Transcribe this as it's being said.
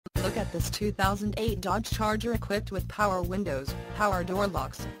look at this 2008 Dodge Charger equipped with power windows, power door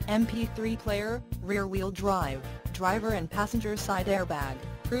locks, MP3 player, rear-wheel drive, driver and passenger side airbag,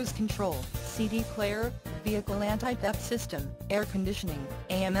 cruise control, CD player, vehicle anti-theft system, air conditioning,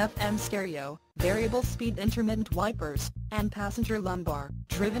 AM/FM stereo, variable speed intermittent wipers, and passenger lumbar.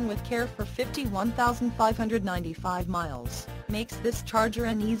 Driven with care for 51,595 miles, makes this Charger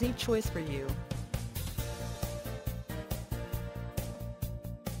an easy choice for you.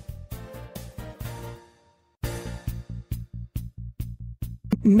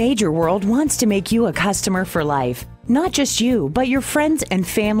 Major World wants to make you a customer for life. Not just you, but your friends and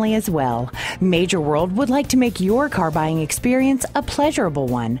family as well. Major World would like to make your car buying experience a pleasurable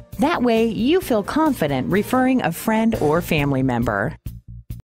one. That way, you feel confident referring a friend or family member.